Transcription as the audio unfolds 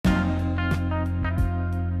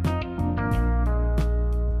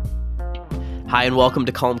Hi, and welcome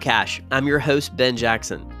to Calm Cash. I'm your host, Ben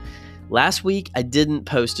Jackson. Last week, I didn't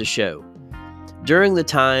post a show. During the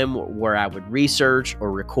time where I would research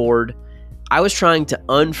or record, I was trying to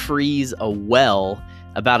unfreeze a well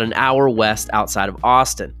about an hour west outside of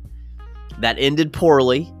Austin. That ended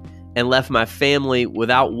poorly and left my family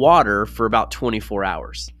without water for about 24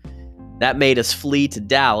 hours. That made us flee to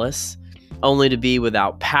Dallas, only to be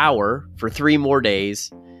without power for 3 more days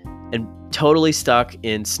and totally stuck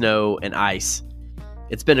in snow and ice.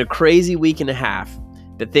 It's been a crazy week and a half,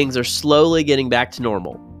 but things are slowly getting back to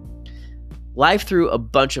normal. Life threw a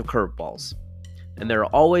bunch of curveballs, and there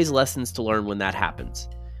are always lessons to learn when that happens.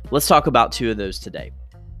 Let's talk about 2 of those today.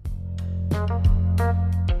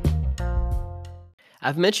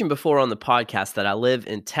 I've mentioned before on the podcast that I live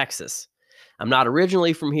in Texas. I'm not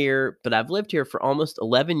originally from here, but I've lived here for almost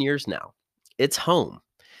 11 years now. It's home.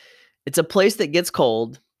 It's a place that gets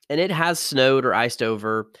cold, and it has snowed or iced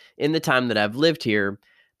over in the time that I've lived here,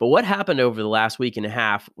 but what happened over the last week and a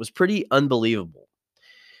half was pretty unbelievable.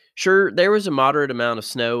 Sure, there was a moderate amount of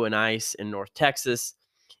snow and ice in North Texas,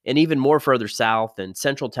 and even more further south in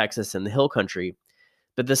Central Texas and the Hill Country,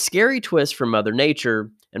 but the scary twist from Mother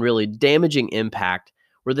Nature and really damaging impact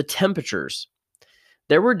were the temperatures.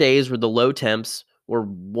 There were days where the low temps were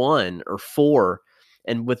 1 or 4,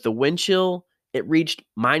 and with the wind chill, it reached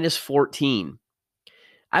minus 14.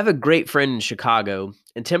 I have a great friend in Chicago,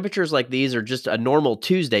 and temperatures like these are just a normal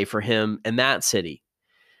Tuesday for him in that city.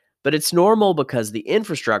 But it's normal because the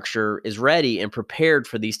infrastructure is ready and prepared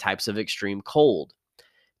for these types of extreme cold.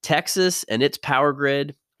 Texas and its power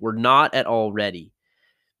grid were not at all ready.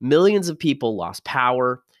 Millions of people lost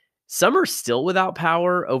power. Some are still without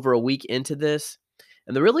power over a week into this.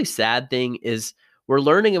 And the really sad thing is we're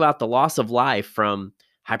learning about the loss of life from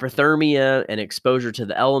hypothermia and exposure to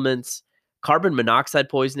the elements, carbon monoxide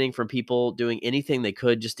poisoning from people doing anything they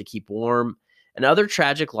could just to keep warm, and other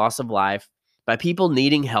tragic loss of life by people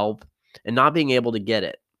needing help and not being able to get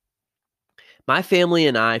it. My family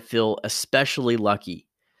and I feel especially lucky.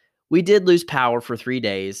 We did lose power for 3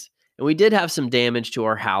 days, and we did have some damage to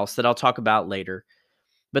our house that I'll talk about later.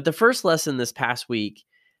 But the first lesson this past week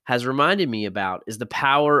has reminded me about is the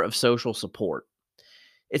power of social support.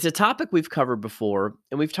 It's a topic we've covered before,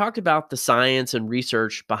 and we've talked about the science and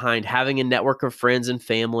research behind having a network of friends and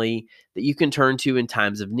family that you can turn to in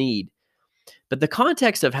times of need. But the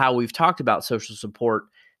context of how we've talked about social support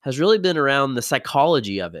has really been around the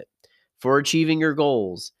psychology of it for achieving your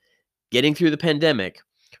goals, getting through the pandemic,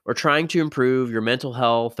 or trying to improve your mental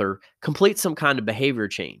health or complete some kind of behavior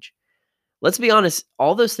change. Let's be honest,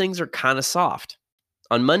 all those things are kind of soft.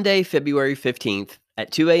 On Monday, February 15th,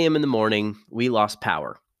 at 2 a.m. in the morning, we lost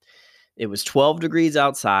power. It was 12 degrees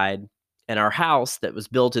outside, and our house that was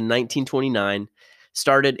built in 1929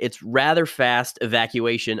 started its rather fast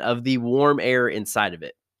evacuation of the warm air inside of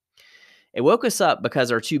it. It woke us up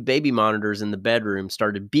because our 2 baby monitors in the bedroom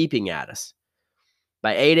started beeping at us.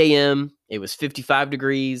 By 8 a.m., it was 55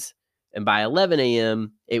 degrees, and by 11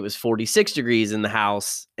 a.m., it was 46 degrees in the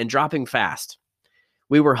house and dropping fast.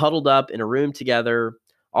 We were huddled up in a room together,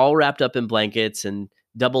 all wrapped up in blankets and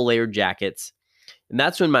double-layered jackets. And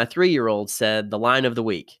that's when my 3-year-old said the line of the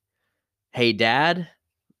week, "Hey, Dad,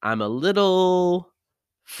 I'm a little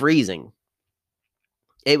freezing."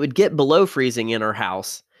 It would get below freezing in our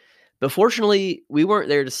house, but fortunately, we weren't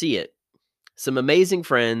there to see it. Some amazing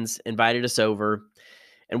friends invited us over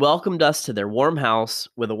and welcomed us to their warm house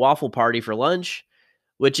with a waffle party for lunch,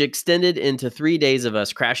 which extended into 3 days of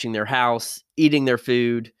us crashing their house, eating their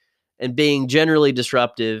food, and being generally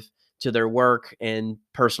disruptive to their work and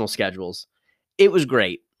personal schedules. It was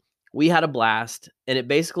great. We had a blast, and it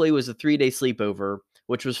basically was a 3-day sleepover,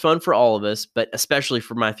 which was fun for all of us, but especially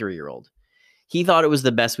for my 3-year-old. He thought it was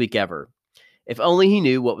the best week ever. If only he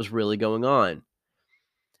knew what was really going on.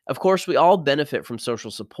 Of course, we all benefit from social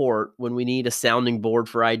support when we need a sounding board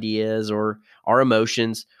for ideas or our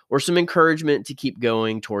emotions or some encouragement to keep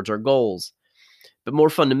going towards our goals. But more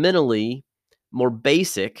fundamentally, more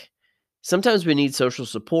basic, sometimes we need social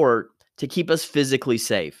support to keep us physically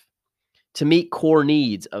safe, to meet core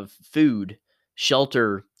needs of food,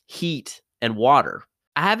 shelter, heat, and water.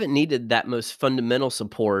 I haven't needed that most fundamental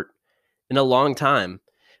support in a long time,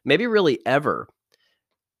 maybe really ever.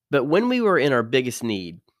 But when we were in our biggest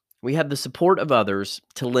need, we had the support of others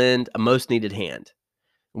to lend a most needed hand.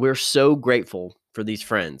 We're so grateful for these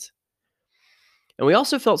friends. And we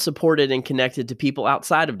also felt supported and connected to people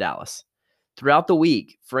outside of Dallas. Throughout the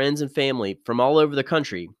week, friends and family from all over the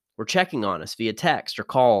country were checking on us via text or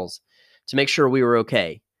calls to make sure we were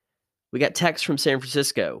okay. We got texts from San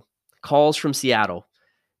Francisco, calls from Seattle,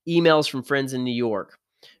 emails from friends in New York,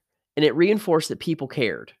 and it reinforced that people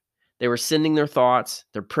cared, They were sending their thoughts,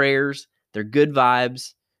 their prayers, their good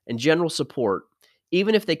vibes, and general support,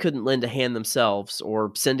 even if they couldn't lend a hand themselves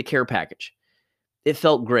or send a care package. It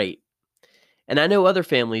felt great. And I know other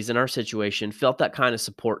families in our situation felt that kind of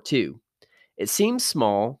support too. It seems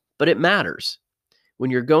small, but it matters. When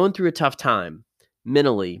you're going through a tough time,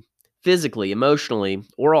 mentally, physically, emotionally,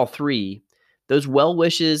 or all three, those well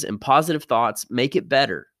wishes and positive thoughts make it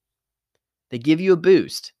better. They give you a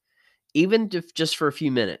boost, even if just for a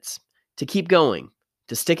few minutes, to keep going,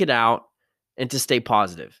 to stick it out, and to stay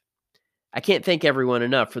positive. I can't thank everyone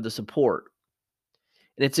enough for the support.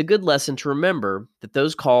 And it's a good lesson to remember that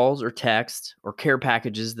those calls or texts or care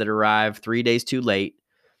packages that arrive 3 days too late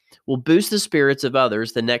will boost the spirits of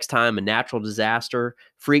others the next time a natural disaster,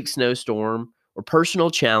 freak snowstorm, or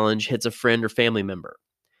personal challenge hits a friend or family member.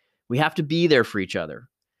 We have to be there for each other,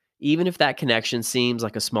 even if that connection seems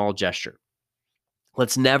like a small gesture.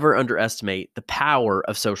 Let's never underestimate the power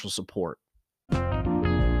of social support.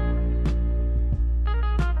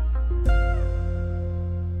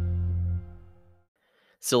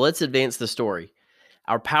 So let's advance the story.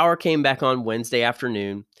 Our power came back on Wednesday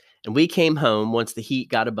afternoon, and we came home once the heat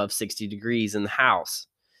got above 60 degrees in the house.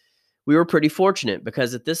 We were pretty fortunate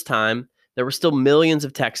because at this time, there were still millions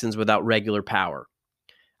of Texans without regular power.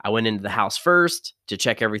 I went into the house first to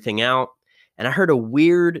check everything out, and I heard a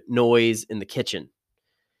weird noise in the kitchen.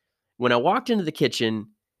 When I walked into the kitchen,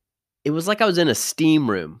 it was like I was in a steam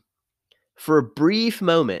room. For a brief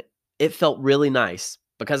moment, it felt really nice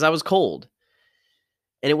because I was cold,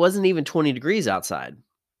 and it wasn't even 20 degrees outside.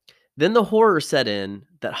 Then the horror set in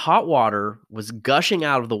that hot water was gushing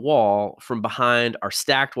out of the wall from behind our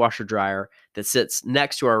stacked washer dryer that sits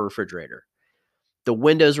next to our refrigerator. The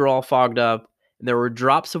windows were all fogged up, and there were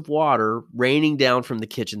drops of water raining down from the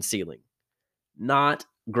kitchen ceiling. Not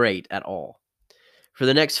great at all. For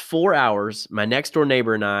the next 4 hours, my next door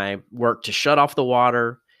neighbor and I worked to shut off the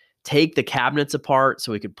water, take the cabinets apart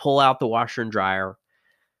so we could pull out the washer and dryer,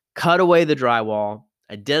 cut away the drywall,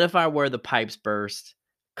 identify where the pipes burst,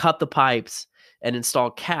 cut the pipes, and install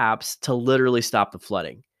caps to literally stop the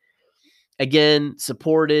flooding. Again,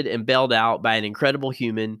 supported and bailed out by an incredible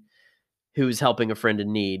human who was helping a friend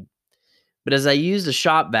in need. But as I used a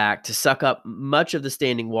shop vac to suck up much of the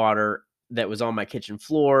standing water that was on my kitchen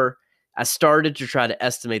floor, I started to try to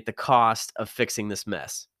estimate the cost of fixing this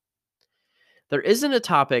mess. There isn't a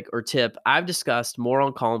topic or tip I've discussed more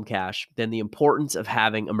on Calm Cash than the importance of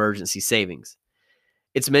having emergency savings.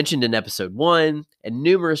 It's mentioned in episode 1 and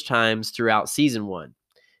numerous times throughout season 1.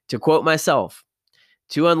 To quote myself,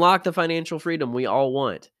 to unlock the financial freedom we all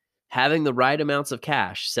want, having the right amounts of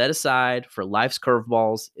cash set aside for life's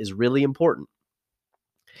curveballs is really important.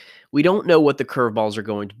 We don't know what the curveballs are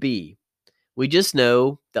going to be. We just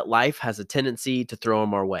know that life has a tendency to throw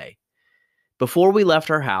them our way. Before we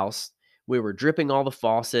left our house, we were dripping all the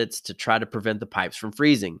faucets to try to prevent the pipes from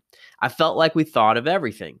freezing. I felt like we thought of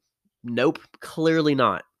everything. Nope, clearly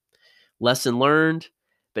not. Lesson learned,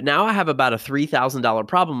 but now I have about a $3,000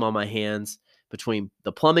 problem on my hands between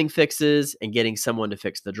the plumbing fixes and getting someone to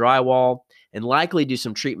fix the drywall, and likely do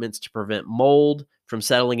some treatments to prevent mold from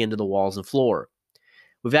settling into the walls and floor.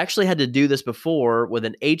 We've actually had to do this before with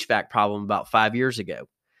an HVAC problem about 5 years ago.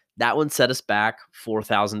 That one set us back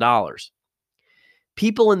 $4,000.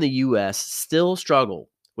 People in the US still struggle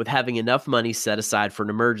with having enough money set aside for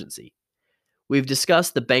an emergency. We've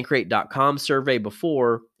discussed the Bankrate.com survey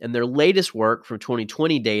before, and their latest work from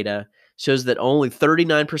 2020 data shows that only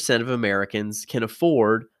 39% of Americans can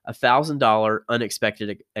afford a $1,000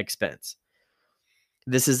 unexpected expense.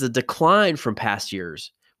 This is a decline from past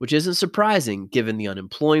years, which isn't surprising given the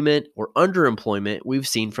unemployment or underemployment we've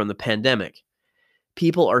seen from the pandemic.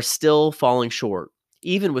 People are still falling short,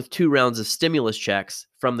 even with 2 rounds of stimulus checks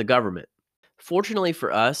from the government. Fortunately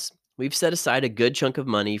for us, we've set aside a good chunk of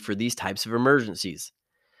money for these types of emergencies,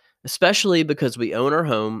 especially because we own our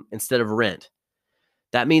home instead of rent.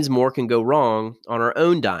 That means more can go wrong on our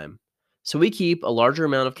own dime, so we keep a larger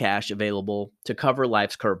amount of cash available to cover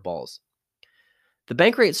life's curveballs. The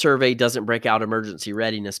Bankrate survey doesn't break out emergency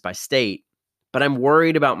readiness by state, but I'm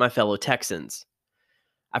worried about my fellow Texans.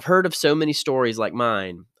 I've heard of so many stories like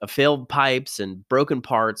mine of failed pipes and broken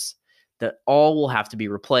parts that all will have to be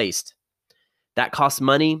replaced. That costs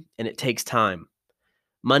money and it takes time.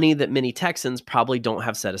 Money that many Texans probably don't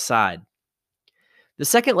have set aside. The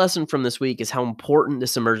second lesson from this week is how important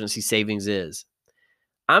this emergency savings is.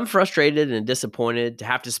 I'm frustrated and disappointed to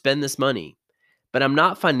have to spend this money, but I'm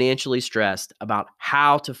not financially stressed about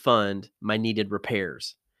how to fund my needed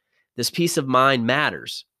repairs. This peace of mind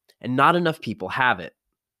matters, and not enough people have it.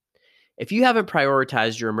 If you haven't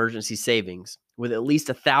prioritized your emergency savings with at least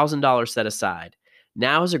 $1,000 set aside,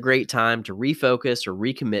 Now is a great time to refocus or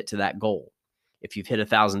recommit to that goal. If you've hit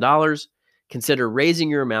 $1,000, consider raising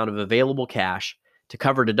your amount of available cash to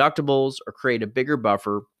cover deductibles or create a bigger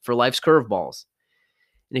buffer for life's curveballs.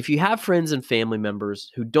 And if you have friends and family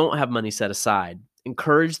members who don't have money set aside,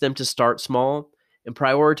 encourage them to start small and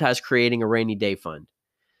prioritize creating a rainy day fund.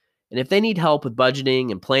 And if they need help with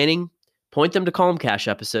budgeting and planning, point them to Calm Cash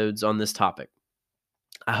episodes on this topic.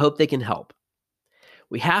 I hope they can help.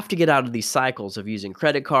 We have to get out of these cycles of using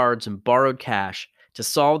credit cards and borrowed cash to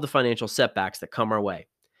solve the financial setbacks that come our way.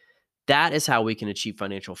 That is how we can achieve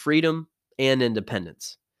financial freedom and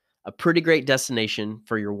independence. A pretty great destination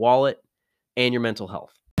for your wallet and your mental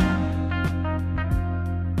health.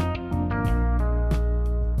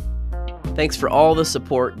 Thanks for all the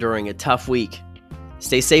support during a tough week.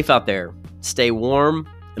 Stay safe out there, stay warm,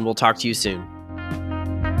 and we'll talk to you soon.